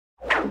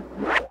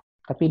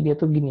Tapi dia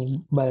tuh gini,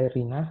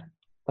 Ballerina.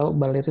 Tahu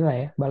Ballerina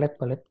ya? Balet.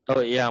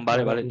 Oh iya, yang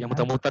balik yang Ballerina.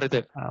 muter-muter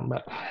itu.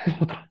 Mbak,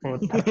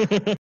 muter-muter.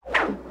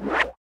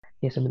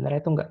 Ya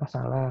sebenarnya itu nggak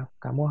masalah.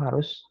 Kamu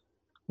harus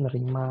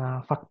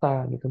menerima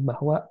fakta gitu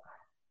bahwa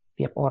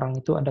tiap orang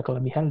itu ada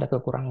kelebihan, ada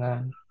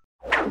kekurangan.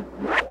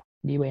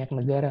 Di banyak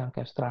negara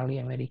kayak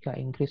Australia, Amerika,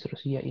 Inggris,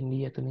 Rusia,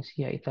 India,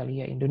 Tunisia,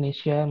 Italia,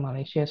 Indonesia,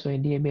 Malaysia,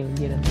 Swedia,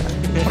 Belgia, dan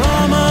Perancis.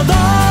 Ramadan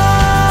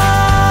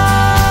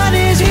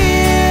is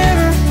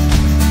here.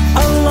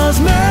 Allah's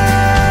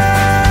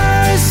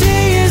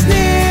mercy is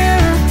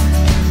near.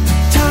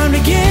 Time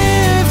to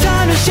give,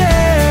 time to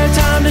share,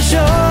 time to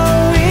show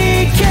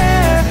we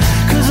care.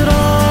 'Cause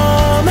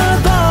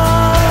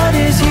Ramadan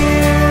is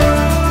here.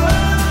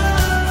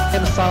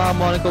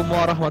 Assalamualaikum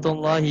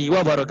warahmatullahi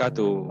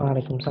wabarakatuh.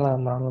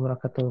 Waalaikumsalam warahmatullahi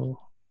wabarakatuh.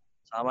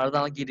 Selamat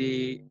datang lagi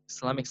di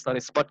Islamic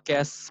Stories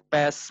Podcast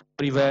Past,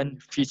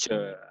 Prevent,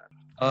 Future.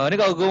 Ini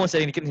kalau gue mau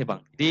sharing dikit nih Bang.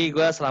 Jadi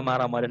gue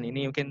selama Ramadan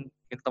ini mungkin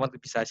teman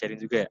bisa sharing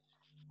juga ya.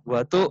 Gue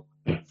tuh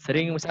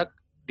sering misalnya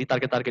di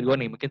target-target gue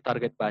nih, mungkin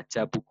target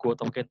baca buku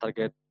atau mungkin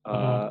target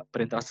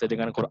berinteraksi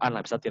dengan Quran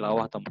lah, bisa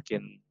tilawah atau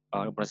mungkin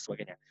dan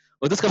sebagainya.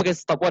 Gue tuh suka pakai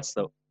stopwatch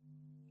tuh.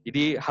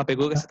 Jadi HP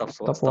gue kasih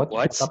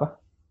stopwatch.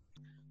 Apa?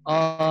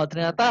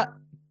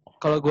 Ternyata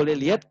kalau gue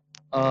lihat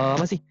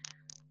masih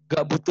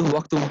gak butuh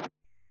waktu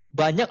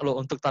banyak loh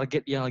untuk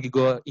target yang lagi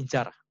gue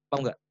incar,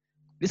 paham nggak?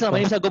 Jadi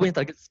selama ini misalnya gue punya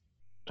target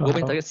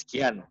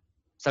sekian,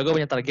 misalnya gue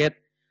punya target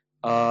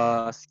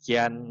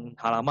sekian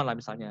halaman lah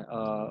misalnya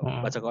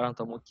baca Quran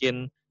atau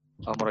mungkin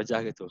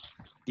murojaah gitu.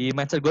 Di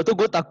mindset gue tuh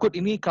gue takut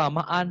ini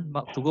kelamaan,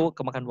 waktu gue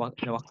kemakan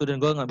waktu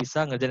dan gue nggak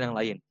bisa ngerjain yang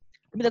lain.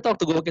 Tapi ternyata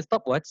waktu gue pakai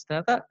stopwatch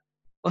ternyata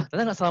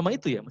nggak selama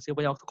itu ya, masih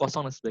punya waktu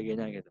kosong dan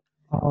sebagainya gitu.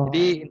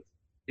 Jadi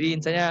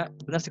intinya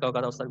benar sih kalau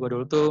kata Ustaz gue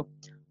dulu tuh,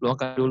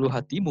 luangkan dulu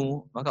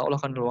hatimu, maka Allah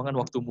akan luangkan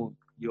waktumu.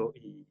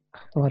 Yoi.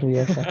 Luar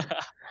biasa.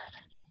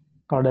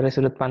 Kalau dari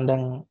sudut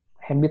pandang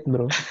habit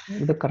bro,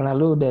 itu karena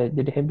lu udah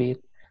jadi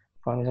habit.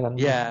 Kalau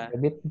misalkan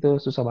habit itu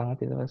susah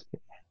banget itu pasti.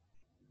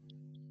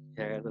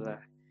 Ya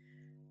itulah.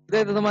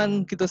 Kita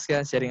teman-teman kita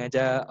sharing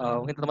aja.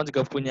 Mungkin teman-teman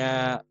juga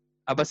punya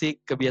apa sih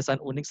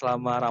kebiasaan unik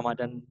selama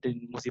Ramadan dan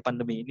musim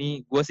pandemi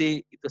ini. Gue sih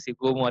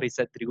gue mau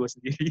riset diri gue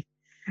sendiri.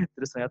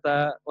 Terus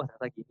ternyata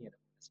gini ya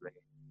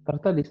sebagainya.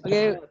 Ternyata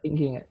distriknya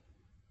tinggi nggak?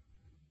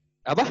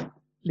 Apa?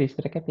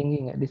 Distriknya tinggi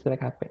nggak? Distrik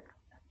HP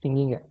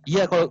tinggi nggak?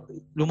 Iya, kalau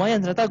lumayan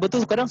ternyata gue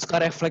tuh kadang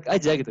suka refleks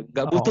aja gitu.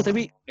 Nggak butuh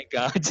tapi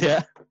megang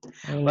aja.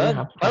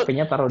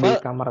 HP-nya taruh di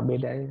kamar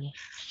beda aja.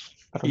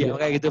 Iya,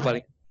 kayak gitu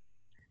paling.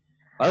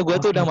 Kalau gue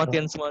tuh udah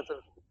matiin semua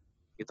tuh.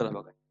 Gitulah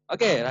pokoknya.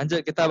 Oke,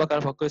 lanjut kita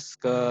bakal fokus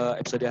ke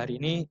episode hari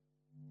ini.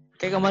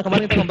 Kayak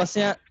kemarin kita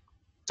ngebahasnya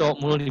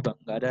cowok mulu nih Bang,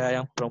 nggak ada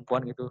yang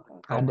perempuan gitu.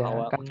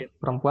 Ada, kan mungkin.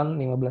 Perempuan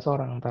 15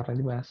 orang ntar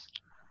dibahas.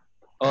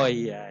 Oh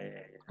iya.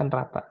 Kan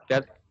rata.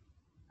 Dan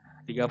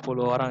 30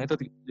 orang itu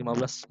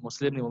 15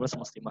 muslim, 15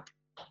 muslimah.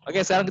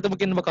 Oke, sekarang kita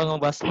mungkin bakal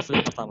ngebahas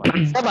muslim pertama.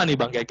 Siapa nih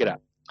Bang kira-kira?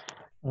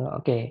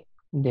 Oke,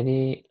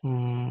 jadi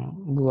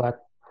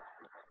buat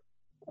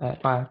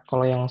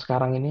kalau yang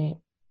sekarang ini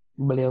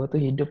beliau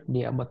tuh hidup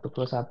di abad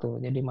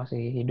 21, jadi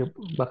masih hidup,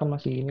 bahkan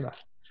masih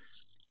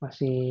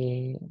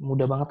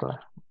muda banget.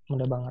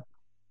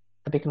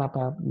 Tapi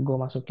kenapa gue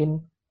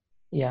masukin?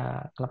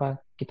 Ya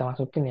kenapa kita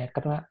masukin ya?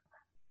 Karena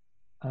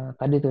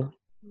tadi tuh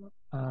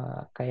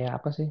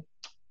kayak apa sih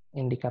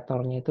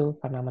indikatornya itu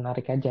karena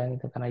menarik aja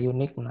gitu, karena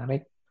unik,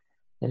 menarik.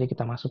 Jadi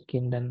kita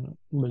masukin, dan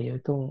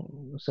beliau itu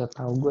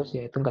setahu gue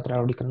sih itu nggak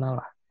terlalu dikenal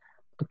lah,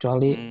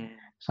 kecuali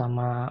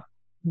sama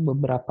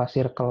beberapa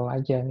circle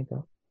aja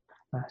gitu.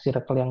 Nah,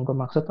 circle yang gue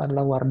maksud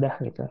adalah Wardah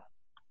gitu.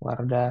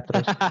 Wardah,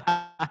 terus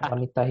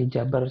wanita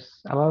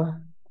hijabers,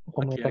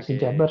 komunitas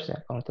hijabers ya,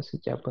 komunitas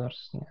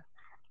hijabers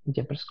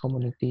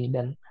community.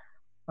 Dan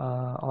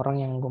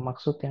orang yang gue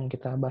maksud yang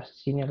kita bahas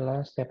di sini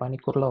adalah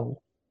Stephanie Kurlow.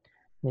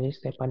 Jadi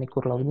Stephanie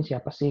Kurlow ini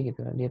siapa sih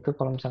gitu? Dia tuh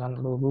kalau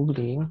misalkan lu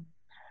googling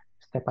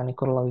Stephanie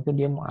Kurlow itu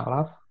dia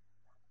mualaf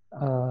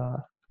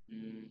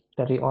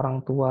dari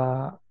orang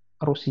tua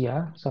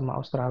Rusia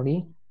sama Australia.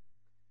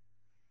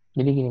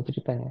 Jadi gini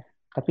ceritanya.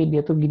 Tapi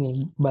dia tuh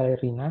gini,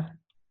 Ballerina.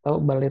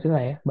 Tahu Ballerina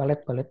ya?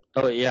 Balet.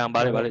 Oh iya, yang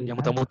balik yang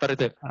muter-muter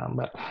itu.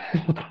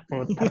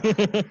 Muter-muter.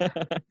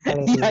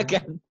 Iya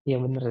kan? Iya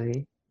bener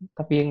sih.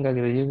 Tapi enggak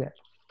gitu juga.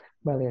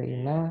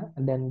 Ballerina,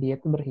 dan dia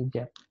tuh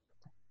berhijab.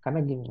 Karena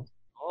gini.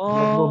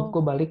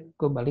 Gue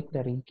balik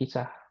dari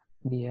kisah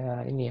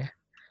dia ini ya.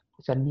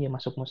 Kisah dia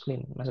masuk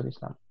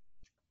Islam.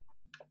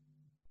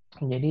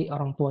 Jadi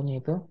orang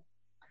tuanya itu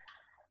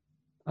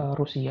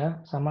Rusia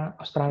sama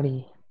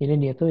Australia. Jadi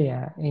dia tuh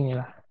ya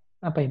inilah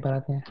apa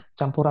ibaratnya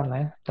campuran lah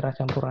ya,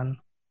 campuran.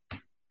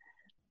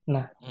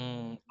 Nah,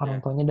 orang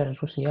tuanya dari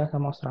Rusia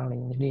sama Australia.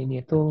 Jadi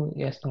dia tuh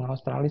ya setengah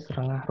Australia,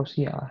 setengah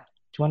Rusia lah.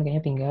 Cuman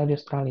kayaknya tinggal di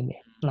Australia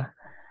deh. Nah,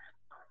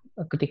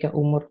 ketika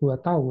umur 2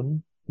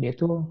 tahun, dia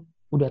tuh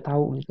udah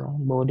tahu gitu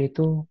bahwa dia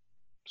tuh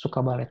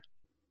suka balet.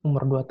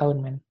 Umur 2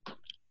 tahun, men.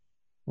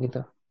 Gitu.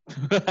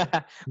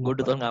 Gue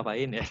 2 tahun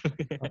ngapain ya?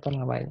 2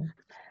 tahun ngapain.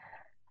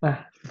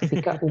 Nah,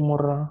 ketika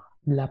umur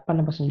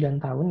 8 atau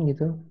 9 tahun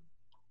gitu,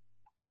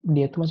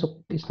 dia tuh masuk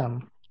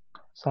Islam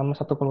sama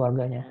satu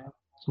keluarganya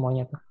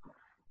semuanya tuh.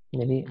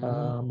 Jadi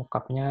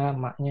bokapnya,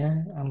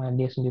 emaknya, sama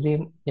dia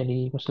sendiri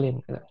jadi Muslim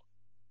gitu.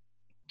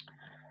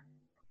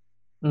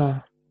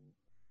 Nah,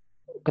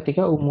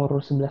 ketika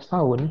umur 11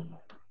 tahun,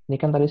 ini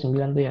kan tadi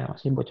 9 tuh ya,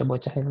 masih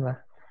bocah-bocah itu lah.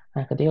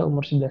 Nah, ketika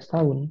umur 11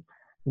 tahun,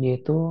 dia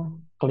itu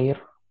clear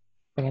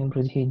pengen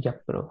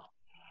berhijab, bro.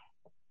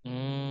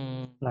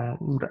 Nah,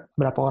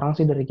 berapa orang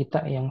sih dari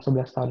kita yang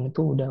 11 tahun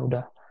itu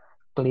udah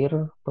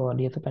clear bahwa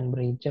dia tuh pengen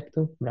berhijab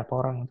tuh, berapa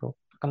orang tuh?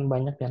 Kan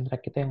banyak di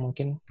antara kita yang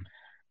mungkin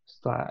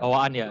setelah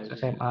Bawaan ya.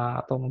 SMA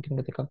atau mungkin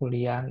ketika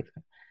kuliah gitu.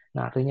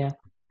 Nah, artinya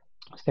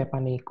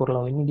Stephanie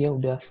Kurlow ini dia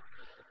udah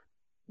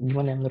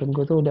gimana ya, menurut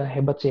gue tuh udah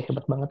hebat sih,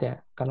 hebat banget ya.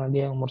 Karena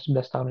dia umur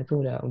 11 tahun itu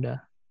udah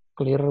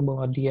clear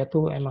bahwa dia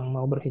tuh emang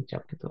mau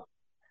berhijab gitu.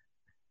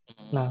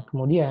 Nah,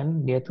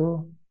 kemudian dia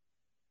tuh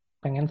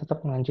pengen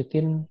tetap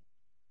melanjutin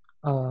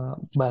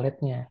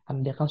baletnya.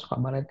 Kan dia kan suka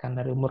balet kan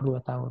dari umur 2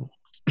 tahun.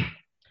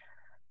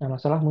 Nah,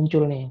 masalah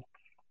muncul nih.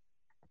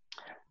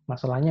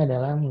 Masalahnya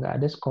adalah nggak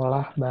ada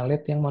sekolah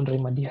balet yang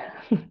menerima dia.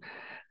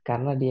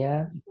 Karena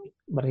dia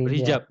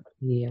berhijab.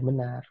 Berhijab. Iya,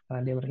 benar.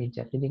 Karena dia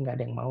berhijab. Jadi nggak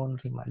ada yang mau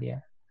menerima dia.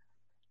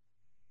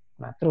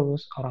 Nah,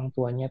 terus orang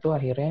tuanya tuh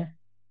akhirnya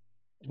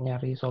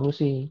nyari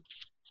solusi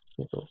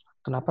gitu.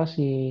 Kenapa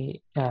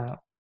si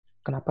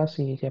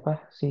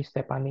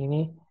Stephanie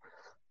ini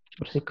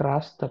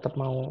bersikeras tetap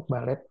mau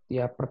balet?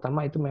 Ya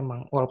pertama itu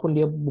memang walaupun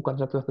dia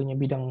bukan satu-satunya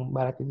bidang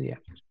balet itu ya.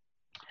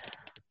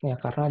 Ya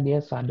karena dia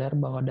sadar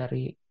bahwa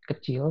dari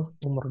kecil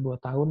umur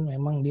 2 tahun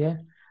memang dia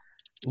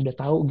udah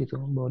tahu gitu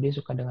bahwa dia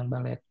suka dengan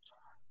balet.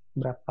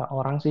 Berapa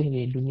orang sih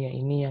di dunia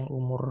ini yang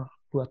umur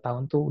 2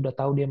 tahun tuh udah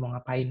tahu dia mau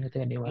ngapain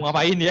ketika Mau dewasa.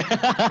 ngapain ya?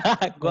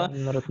 Ya, Gua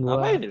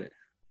ngapain ya?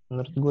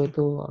 menurut gue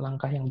itu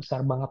langkah yang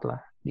besar banget lah,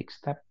 big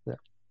step gitu.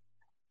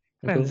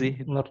 Keren Itu sih.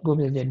 menurut gue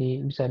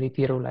bisa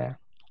ditiru lah ya.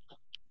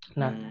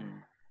 Nah,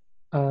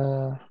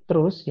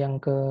 terus yang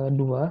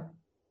kedua,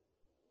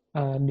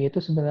 dia itu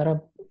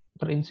sebenarnya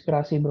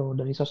terinspirasi bro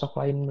dari sosok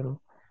lain bro,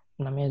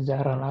 namanya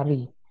Zahra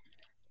Lari.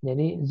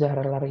 Jadi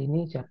Zahra Lari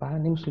ini siapa?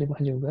 Ini muslimah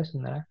juga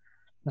sebenarnya.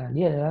 Nah,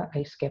 dia adalah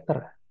ice skater,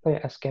 atau ya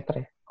ice skater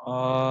ya.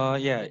 Oh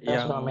iya, Kita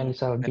yang suka main di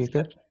salju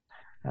itu.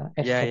 Nah,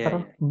 ice ya skater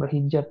ya.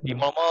 berhijab Di bro.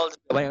 mall-mall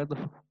juga banyak tuh.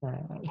 Nah,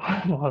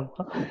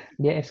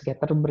 dia ice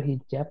skater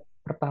berhijab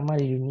pertama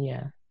di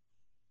dunia.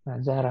 Nah,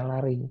 Zahra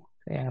Lari.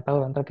 Yang tahu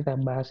nanti kita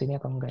bahas ini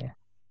atau enggak ya.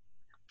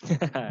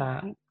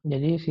 Nah,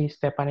 jadi si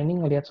Stepan ini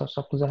ngelihat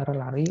sosok Zahra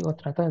Lari, oh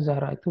ternyata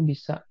Zahra itu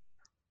bisa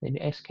jadi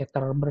ice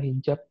skater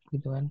berhijab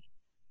gitu kan.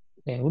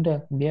 Ya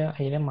udah, dia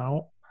akhirnya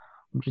mau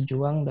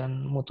berjuang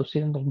dan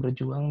mutusin untuk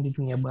berjuang di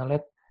dunia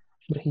balet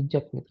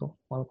berhijab gitu.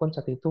 Walaupun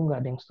saat itu nggak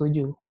ada yang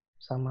setuju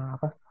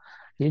sama apa.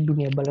 Jadi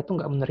dunia balet tuh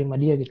nggak menerima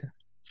dia gitu.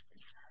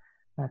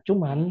 Nah,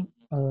 cuman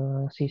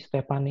si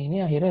Stepan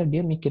ini akhirnya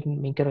dia mikir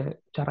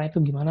caranya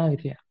itu gimana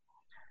gitu ya.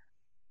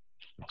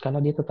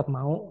 Karena dia tetap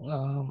mau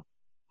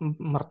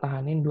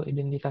mertahanin dua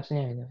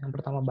identitasnya gitu. Yang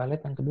pertama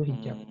balet, yang kedua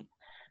hijab.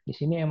 Di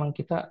sini emang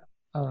kita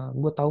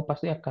gue tahu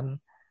pasti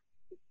akan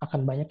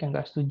banyak yang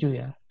nggak setuju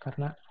ya,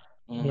 karena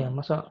ya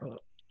masa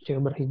cewek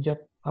berhijab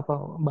apa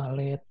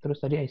balet, terus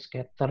tadi ice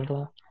skater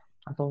lah,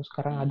 atau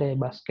sekarang ada ya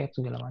basket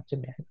segala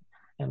macam ya.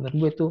 Yang menurut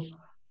gue itu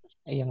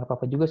ya nggak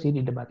apa-apa juga sih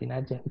didebatin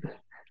aja gitu.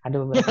 Ada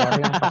beberapa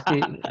orang yang pasti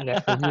nggak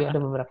setuju, ada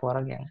beberapa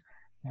orang yang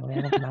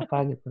kenapa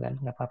gitu kan,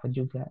 nggak apa-apa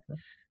juga.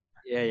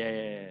 Iya iya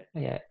iya.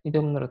 Ya itu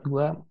menurut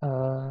gue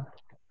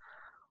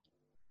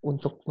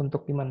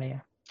untuk gimana ya,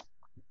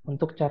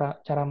 untuk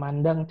cara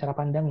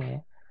pandangnya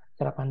ya,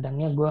 cara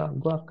pandangnya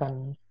gue akan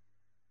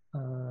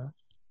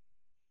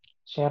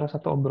share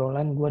satu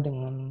obrolan gue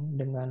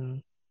dengan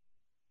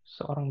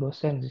seorang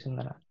dosen sih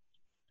sebenarnya,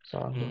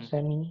 seorang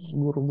dosen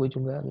guru gue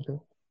juga gitu.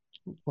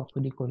 Waktu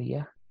di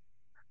kuliah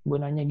gue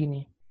nanya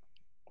gini,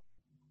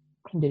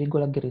 jadi gue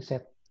lagi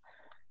riset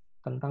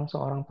tentang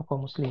seorang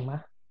tokoh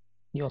muslimah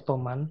di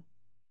Ottoman,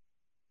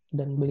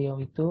 dan beliau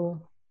itu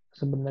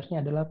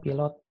sebenarnya adalah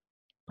pilot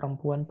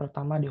perempuan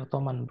pertama di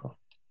Ottoman bro.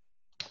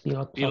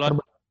 Pilot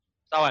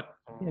pesawat.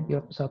 Ya,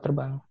 pilot pesawat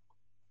terbang.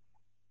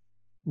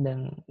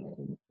 Dan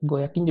gue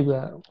yakin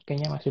juga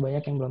kayaknya masih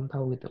banyak yang belum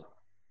tahu gitu.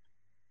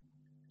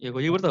 Ya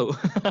gue juga baru tahu.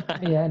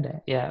 Iya ada.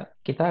 Ya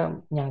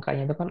kita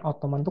nyangkanya itu kan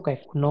Ottoman tuh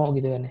kayak kuno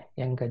gitu kan ya.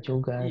 Yang enggak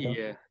juga gitu.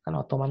 Iya. Kan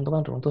Ottoman tuh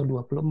kan runtuh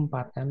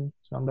 24 kan,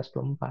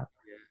 1924.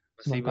 Iya.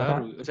 Masih Sementara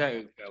baru. Saya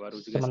nggak baru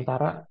juga sih.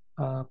 sementara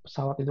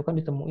pesawat itu kan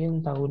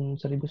ditemuin tahun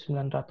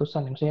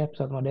 1900-an, maksudnya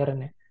pesawat modern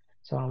ya.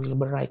 Sama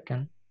Wilbur Wright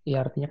kan.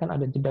 Ya artinya kan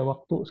ada jeda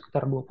waktu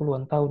sekitar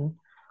 20-an tahun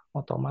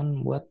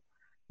Ottoman buat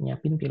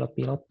nyiapin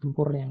pilot-pilot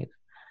tempurnya gitu.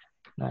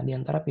 Nah, di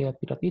antara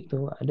pilot-pilot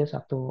itu ada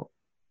satu,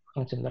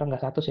 yang sebenarnya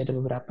nggak satu sih, ada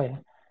beberapa ya.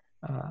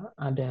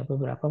 Ada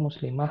beberapa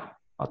muslimah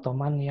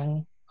Ottoman yang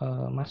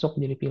masuk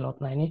jadi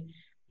pilot. Nah, ini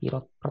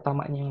pilot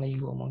pertamanya yang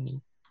lagi gue omongin.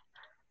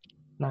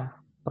 Nah,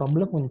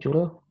 problem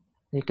muncul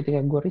jadi ketika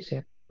gue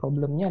riset,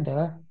 problemnya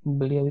adalah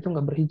beliau itu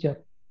nggak berhijab.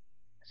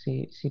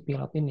 Si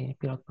pilot ini,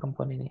 pilot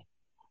perempuan ini.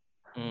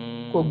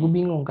 Gue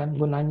bingung kan,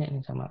 gue nanya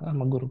nih sama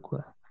guru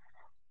gue.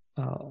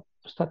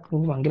 Ustadz,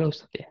 gue manggil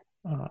Ustadz ya.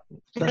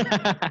 Terus,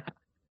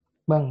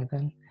 Bang gitu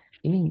kan,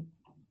 ini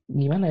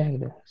gimana ya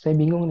gitu, saya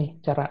bingung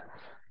nih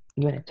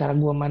cara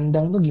gue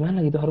mandang tuh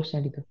gimana gitu harusnya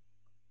gitu.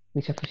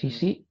 Di satu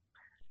sisi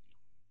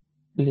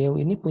beliau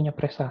ini punya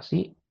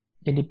prestasi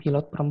jadi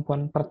pilot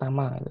perempuan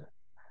pertama gitu,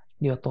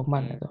 di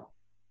Ottoman gitu.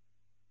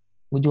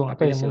 Gue juga nggak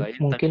Tapi tahu di ya, sisi lain,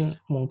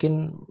 mungkin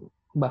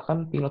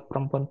bahkan pilot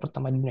perempuan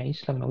pertama di dunia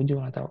Islam, gue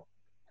juga nggak tahu.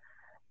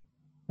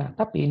 Nah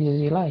tapi di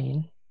sisi lain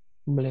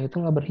beliau itu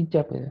nggak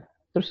berhijab gitu.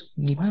 Terus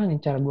gimana nih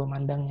cara gue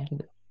mandangnya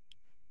gitu?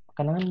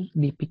 Karena kan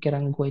di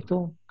pikiran gue itu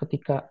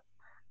ketika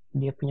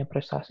dia punya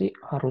prestasi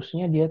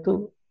harusnya dia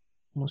tuh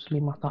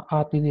muslimah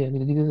taat gitu ya,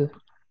 gitu-gitu tuh.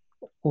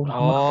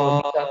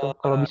 Ulama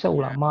kalau bisa ya,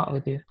 ulama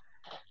gitu ya.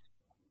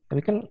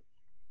 Tapi kan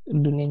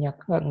dunia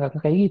nyata nggak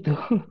kayak gitu.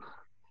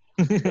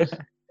 Terus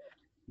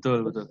betul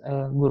betul.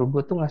 guru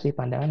gue tuh ngasih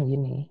pandangan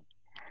gini,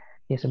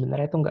 ya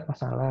sebenarnya itu nggak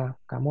masalah,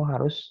 kamu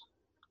harus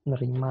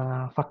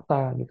menerima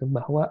fakta gitu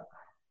bahwa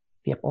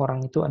tiap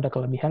orang itu ada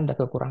kelebihan ada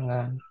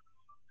kekurangan.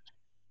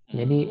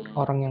 Jadi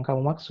orang yang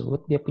kamu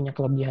maksud dia punya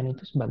kelebihan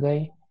itu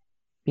sebagai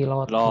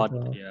pilot Lot,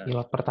 gitu, ya.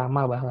 pilot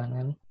pertama bahkan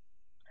kan.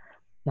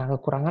 Nah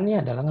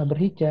kekurangannya adalah nggak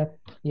berhijab.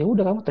 Ya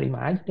udah kamu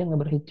terima aja dia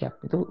nggak berhijab.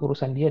 Itu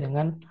urusan dia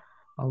dengan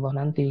Allah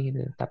nanti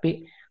gitu.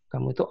 Tapi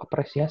kamu itu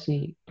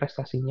apresiasi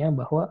prestasinya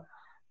bahwa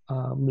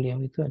beliau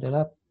itu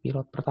adalah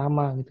pilot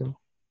pertama gitu.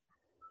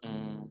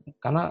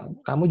 Karena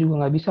kamu juga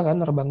nggak bisa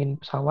kan nerbangin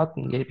pesawat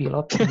menjadi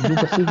pilot, enggak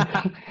juga sih.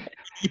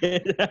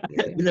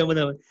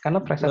 Benar-benar. Karena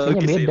prestasinya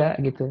Logis sih. beda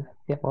gitu.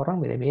 Tiap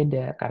orang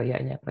beda-beda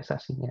karyanya,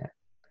 prestasinya.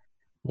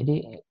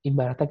 Jadi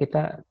ibaratnya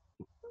kita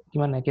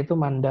gimana? Kita tuh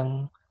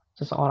mandang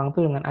seseorang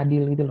tuh dengan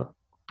adil gitu loh.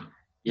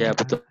 Ya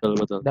betul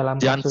betul. Dalam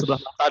Jangan kasus,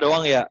 sebelah mata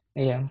doang ya.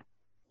 iya,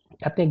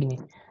 artinya gini,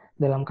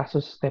 dalam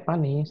kasus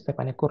Stephanie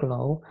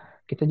Kurlow,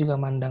 kita juga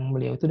mandang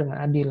beliau itu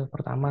dengan adil.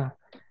 Pertama,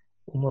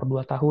 umur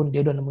 2 tahun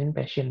dia udah nemuin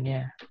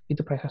passionnya,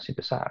 itu prestasi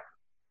besar.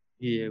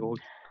 Iya.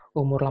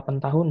 Umur 8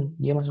 tahun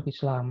dia masuk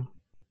Islam.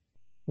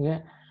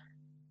 Ya,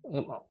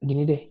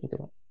 gini deh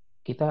gitu.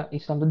 Kita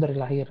Islam itu dari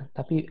lahir,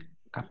 tapi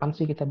kapan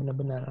sih kita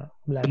benar-benar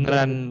belajar gitu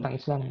Beneran. tentang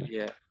Islam?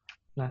 Iya.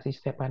 Nah, si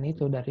Stephanie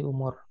itu dari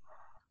umur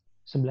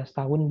 11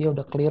 tahun dia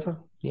udah clear,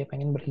 dia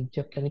pengen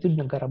berhijab, dan itu di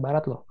negara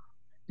barat loh.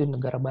 Itu di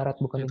negara barat,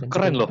 bukan di Itu negeri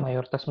keren loh.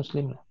 mayoritas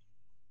muslim lah.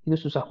 Itu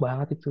susah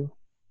banget itu.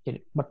 Jadi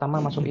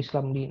pertama masuk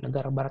Islam di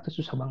negara barat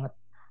itu susah banget.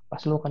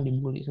 Pas lo akan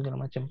dibully segala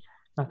macam.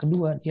 Nah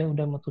kedua dia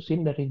udah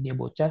mutusin dari dia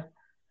bocah,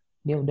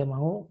 dia udah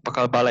mau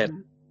bakal balet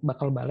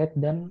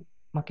dan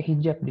pakai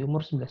hijab di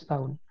umur 11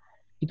 tahun.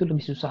 Itu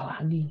lebih susah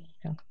lagi.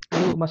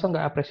 Lu masa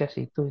nggak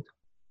apresiasi itu?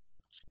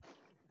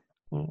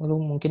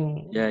 Lu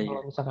mungkin Ya,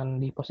 kalau iya. misalkan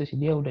di posisi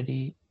dia udah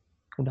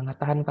nggak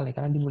tahan kali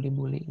karena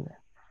dibully-bully.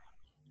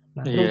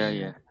 Nah terus Iya,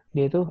 iya.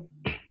 dia itu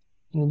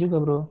ini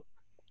juga bro,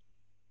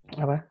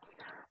 apa?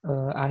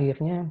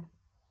 Akhirnya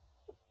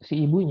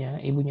si ibunya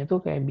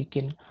tuh kayak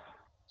bikin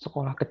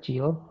sekolah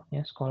kecil,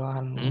 ya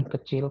sekolahan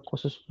kecil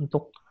khusus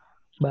untuk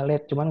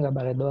balet, cuman nggak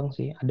balet doang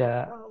sih,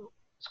 ada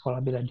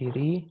sekolah bela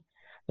diri,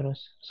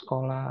 terus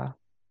sekolah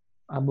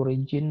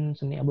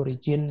seni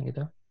aborigin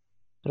gitu,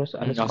 terus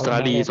ada sekolah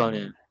Australia balet,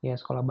 soalnya. ya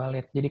sekolah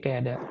balet, jadi kayak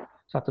ada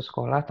satu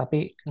sekolah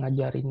tapi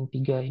ngajarin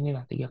tiga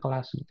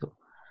kelas gitu.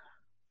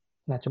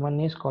 Nah cuman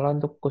ini sekolah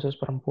untuk khusus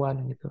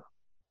perempuan gitu.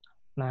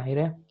 Nah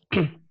akhirnya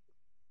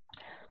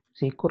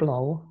si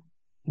Kurlow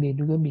dia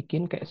juga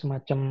bikin kayak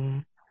semacam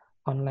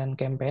online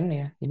campaign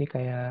ya, jadi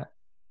kayak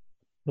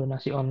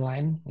donasi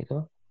online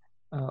gitu,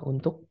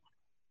 untuk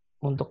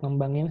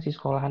ngembangin si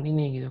sekolahan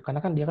ini gitu,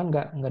 karena kan dia kan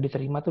nggak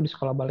diterima tuh di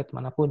sekolah balet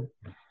manapun.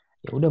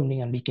 Ya udah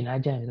mendingan bikin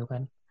aja gitu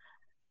kan.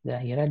 Dan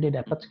akhirnya dia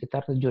dapat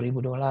sekitar $7.000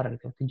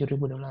 gitu.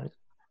 $7.000 itu.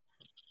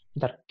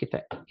 Ntar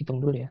kita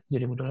hitung dulu ya,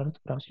 $7.000 itu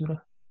berapa sih bro?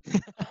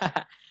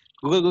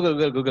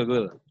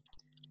 Google.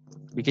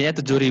 Bikinnya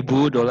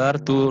 $7.000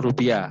 tuh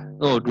rupiah.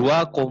 Oh,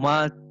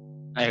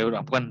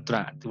 bukan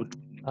itu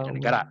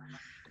negara.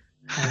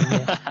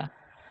 Iya.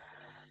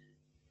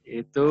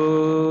 Itu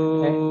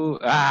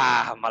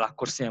malah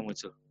kursnya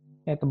muncul.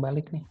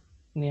 Kebalik nih.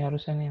 Ini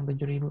harusnya nih yang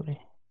 7.000 nih.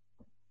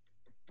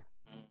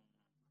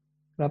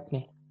 Berapa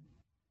nih?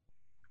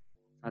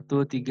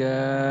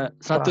 109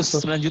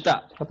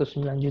 juta.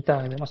 109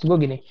 juta. Maksud gue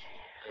gini,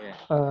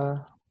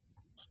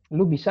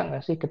 lu bisa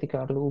nggak sih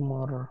ketika lu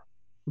umur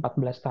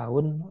 14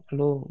 tahun,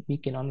 lu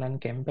bikin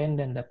online campaign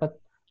dan dapat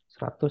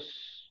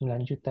 109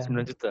 juta.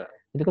 9 juta.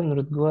 Itu kan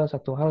menurut gue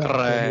satu hal yang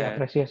perlu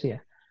diapresiasi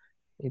ya.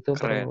 Itu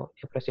keren. perlu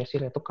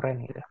diapresiasi, itu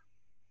keren gitu.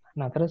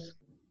 Nah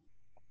terus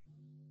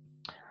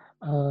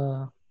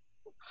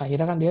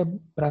akhirnya kan dia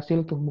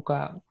berhasil tuh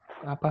buka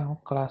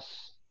kelas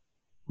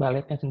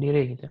baletnya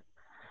sendiri gitu.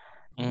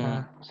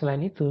 Nah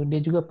selain itu dia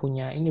juga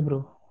punya ini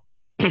bro,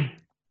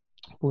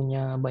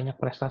 punya banyak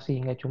prestasi,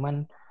 nggak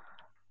cuman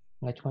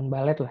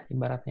balet lah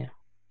ibaratnya.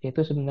 Dia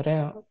itu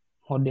sebenarnya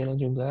model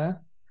juga.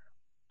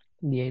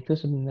 Dia itu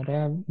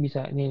sebenarnya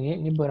bisa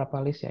ini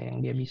beberapa list ya yang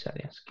dia bisa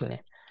ya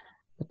skillnya.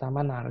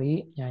 Pertama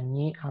nari,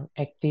 nyanyi,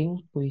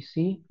 acting,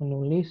 puisi,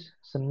 menulis,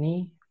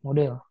 seni,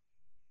 model.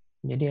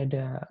 Jadi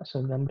ada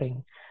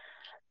segambreng.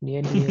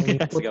 Dia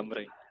diliput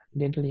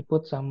Dia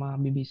diliput sama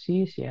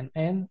BBC,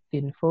 CNN,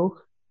 Teen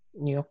Vogue,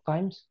 New York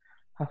Times,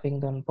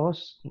 Huffington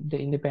Post, The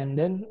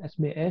Independent,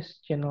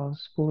 SBS, Channel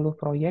 10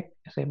 Proyek,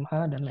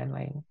 SMH, dan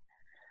lain-lain.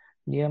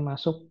 Dia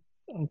masuk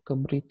ke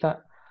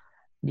berita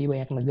di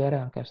banyak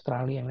negara kayak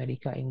Australia,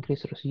 Amerika,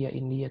 Inggris, Rusia,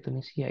 India,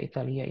 Tunisia,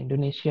 Italia,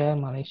 Indonesia,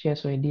 Malaysia,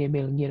 Swedia,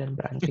 Belgia, dan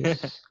Perancis.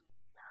 Karena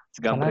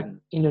Segambreng.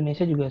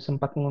 Indonesia juga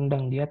sempat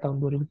mengundang dia tahun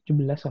 2017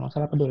 kalau nggak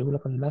salah, atau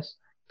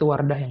 2018, itu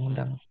Wardah yang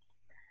undang.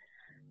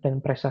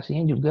 Dan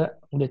prestasinya juga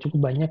udah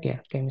cukup banyak ya,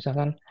 kayak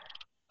misalkan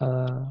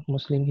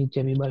Muslim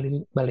Hijabi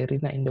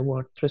Ballerina in the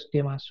World. Terus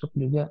dia masuk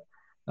juga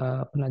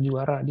pernah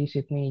juara di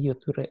Sydney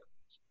Youth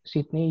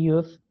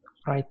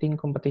Writing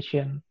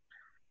Competition.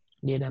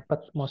 Dia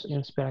dapat Most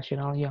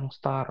Inspirational Young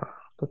Star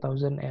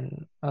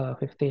 2015.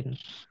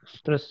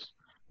 Terus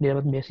dia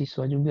dapat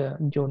beasiswa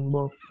juga, John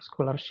Borg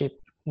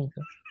Scholarship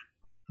gitu.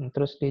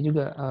 Terus dia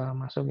juga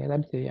masuk ya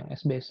tadi tuh yang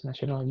SBS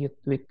National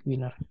Youth Week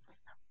winner.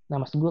 Nah,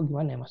 maksud gue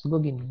gimana ya? Maksud gue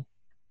gini,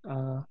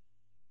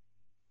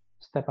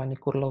 Stephanie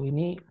Kurlow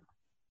ini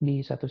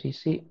di satu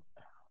sisi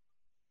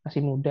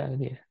masih muda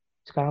gitu ya.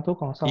 Sekarang tuh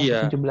kalau nggak salah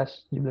Iya.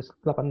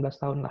 18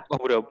 tahun lah. Wah,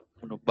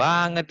 udah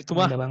banget itu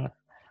mah. Muda banget.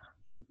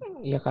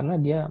 Ya karena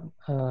dia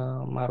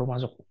baru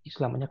masuk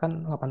Islamnya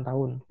kan 8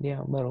 tahun.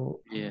 Dia baru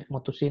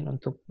mutusin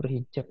untuk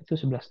berhijab itu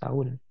 11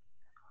 tahun.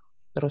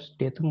 Terus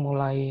dia tuh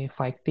mulai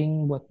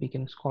fighting buat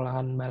bikin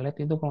sekolahan balet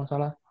itu kalau nggak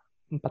salah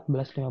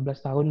 14-15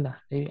 tahun lah.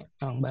 Jadi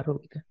emang baru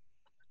gitu.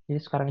 Jadi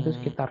sekarang itu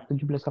sekitar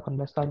 17-18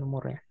 tahun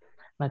umurnya.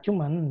 Nah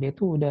cuman dia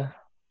tuh udah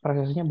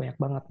prosesnya banyak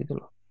banget gitu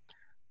loh.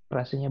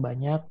 Prosesnya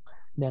banyak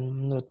dan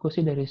menurutku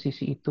sih dari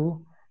sisi itu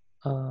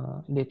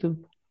dia tuh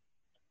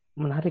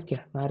menarik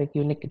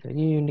unik gitu.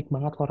 Jadi unik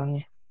banget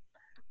orangnya.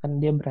 Kan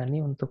dia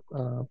berani untuk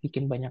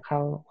bikin banyak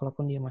hal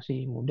walaupun dia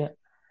masih muda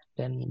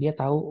dan dia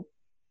tahu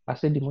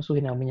pasti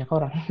dimusuhin sama banyak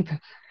orang gitu.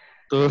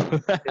 Tuh.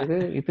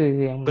 itu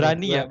yang menurut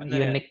Berani gue ya, bener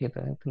ya. unik gitu.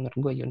 Itu menurut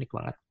gue unik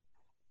banget.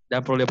 Dan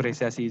perlu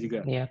diapresiasi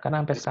juga. Ya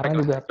karena sampai Respect sekarang lah,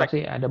 juga respect.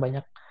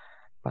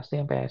 pasti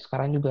sampai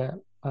sekarang juga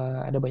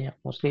ada banyak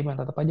Muslim yang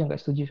tetap aja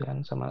nggak setuju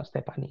kan sama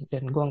Stephanie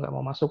dan gue nggak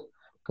mau masuk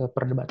ke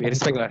perdebatan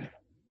Respect itu. lah.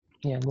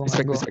 Ya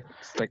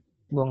Respect.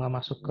 gue nggak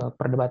masuk ke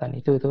perdebatan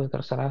itu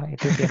terserah,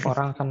 itu tiap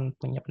orang akan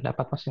punya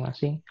pendapat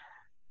masing-masing.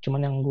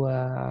 Cuman yang gue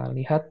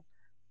lihat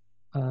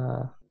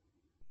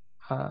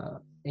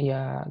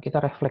ya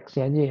kita refleksi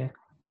aja ya,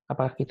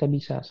 apakah kita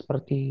bisa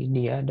seperti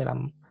dia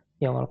dalam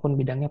ya walaupun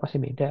bidangnya pasti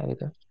beda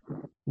gitu,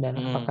 dan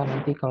apakah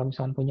nanti kalau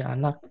misalnya punya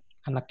anak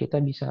kita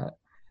bisa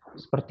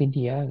seperti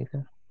dia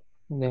gitu,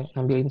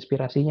 ngambil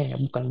inspirasinya ya,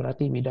 bukan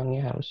berarti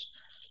bidangnya harus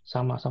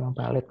sama-sama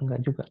balet,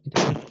 enggak juga gitu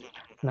kan.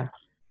 Nah,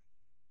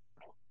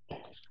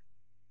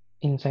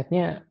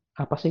 insight-nya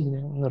apa sih gitu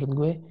menurut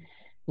gue?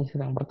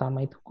 Insight yang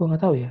pertama itu gue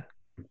nggak tahu ya,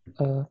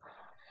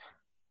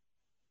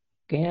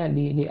 kayaknya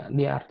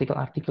di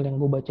artikel-artikel yang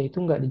gue baca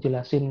itu nggak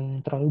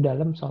dijelasin terlalu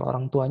dalam soal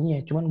orang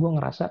tuanya ya. Cuman gue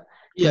ngerasa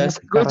Iya,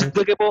 kayaknya gue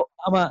juga kepo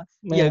sama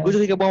gue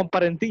juga kepo sama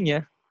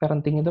parentingnya.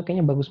 parenting itu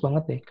kayaknya bagus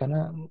banget deh,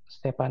 karena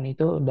Stephanie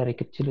itu dari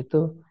kecil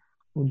itu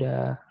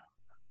udah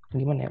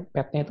gimana ya,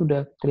 petnya itu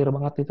udah clear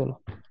banget itu loh.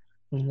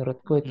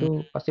 Menurutku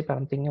itu pasti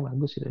parentingnya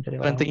bagus itu dari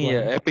orang Parentingnya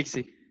ya tuanya. epic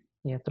sih.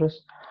 Ya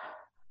terus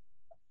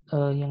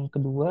yang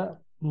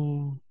kedua,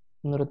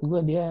 menurut gue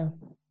dia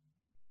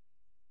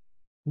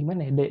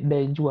gimana ya,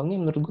 daya juangnya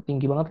menurut gue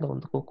tinggi banget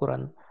loh untuk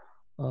ukuran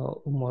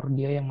umur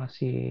dia yang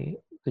masih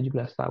 17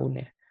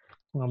 tahun ya.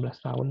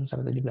 15 tahun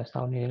sampai 17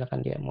 tahun ini kan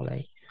dia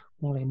mulai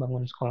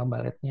bangun sekolah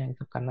baletnya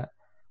itu, karena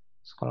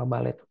sekolah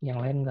balet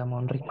yang lain nggak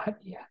mau nerima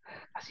dia.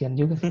 Kasihan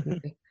juga sih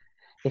gitu.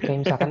 Ya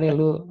kayak misalkan nih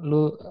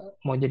lu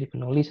mau jadi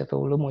penulis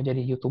atau lu mau jadi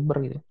YouTuber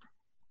gitu.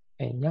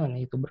 Jangan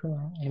YouTuber,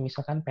 ya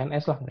misalkan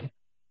PNS lah gitu.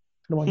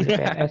 Lu mau jadi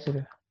PNS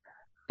gitu.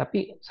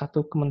 Tapi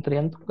satu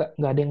kementerian tuh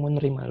nggak ada yang mau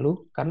nerima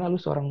lu karena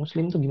lu seorang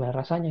muslim tuh gimana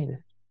rasanya gitu.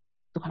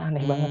 Itu kan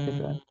aneh banget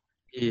gitu kan.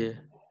 Iya.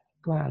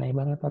 Itu kan aneh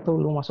banget. Atau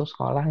lu masuk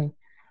sekolah nih,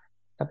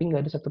 tapi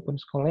nggak ada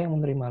satupun sekolah yang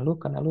menerima lu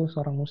karena lu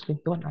seorang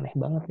muslim. Itu kan aneh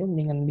banget ya,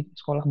 mendingan bikin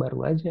sekolah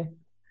baru aja.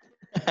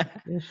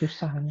 Itu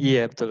susah nih.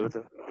 Iya,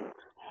 betul.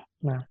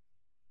 Nah,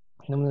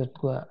 ini menurut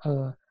gua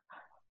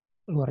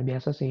luar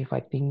biasa sih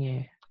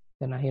fightingnya.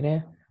 Dan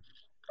akhirnya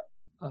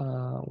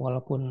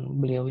walaupun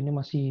beliau ini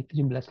masih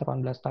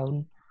 17-18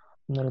 tahun,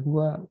 menurut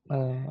gua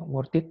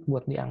worth it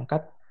buat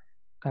diangkat,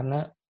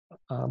 karena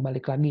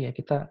balik lagi ya,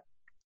 kita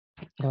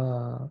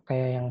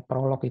kayak yang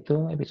prolog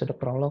itu, episode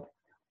prolog,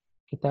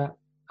 kita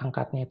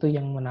angkatnya itu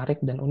yang menarik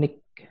dan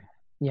unik,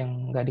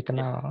 yang nggak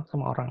dikenal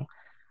sama orang.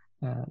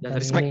 Nah, Dan dan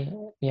respect. ini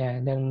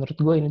ya, dan menurut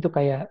gue ini tuh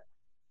kayak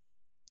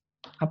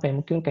apa ya,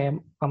 mungkin kayak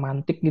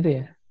pemantik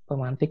gitu ya,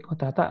 pemantik, oh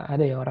ternyata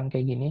ada ya orang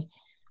kayak gini.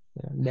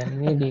 Dan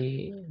ini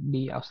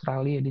di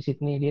Australia, di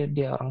Sydney,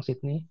 dia orang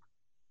Sydney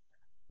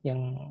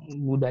yang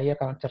budaya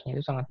culture-nya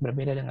itu sangat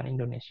berbeda dengan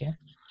Indonesia.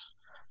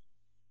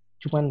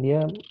 Cuman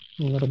dia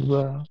menurut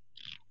gue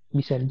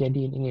bisa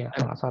jadi ini ya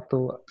salah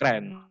satu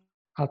Keren.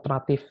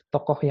 alternatif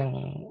tokoh yang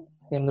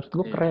menurut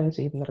gue keren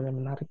sih, benar-benar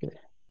menarik gitu.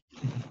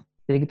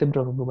 Jadi gitu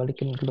bro, gue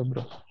balikin dulu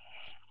bro.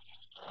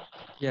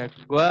 Ya,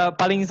 gue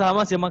paling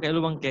sama sih emang kayak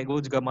lu bang, kayak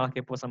gue juga malah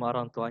kepo sama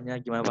orang tuanya,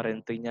 gimana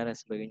parentingnya dan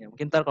sebagainya.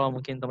 Mungkin ntar kalau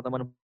mungkin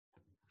teman-teman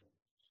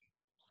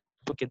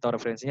mungkin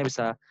tahu referensinya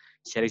bisa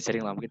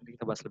sharing-sharing lah, mungkin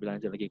kita bahas lebih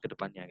lanjut lagi ke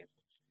depannya gitu.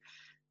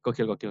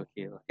 Gokil.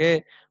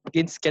 Oke,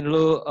 mungkin sekian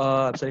dulu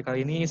episode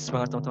kali ini.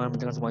 Semangat teman-teman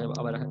menjalankan semuanya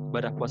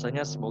ibadah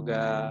puasanya.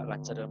 Semoga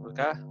lancar dan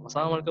berkah.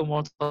 Wassalamualaikum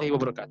warahmatullahi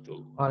wabarakatuh.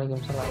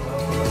 Waalaikumsalam.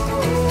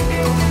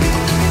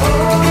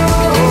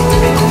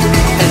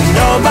 And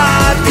all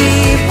my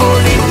people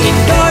in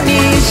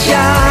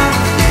Indonesia.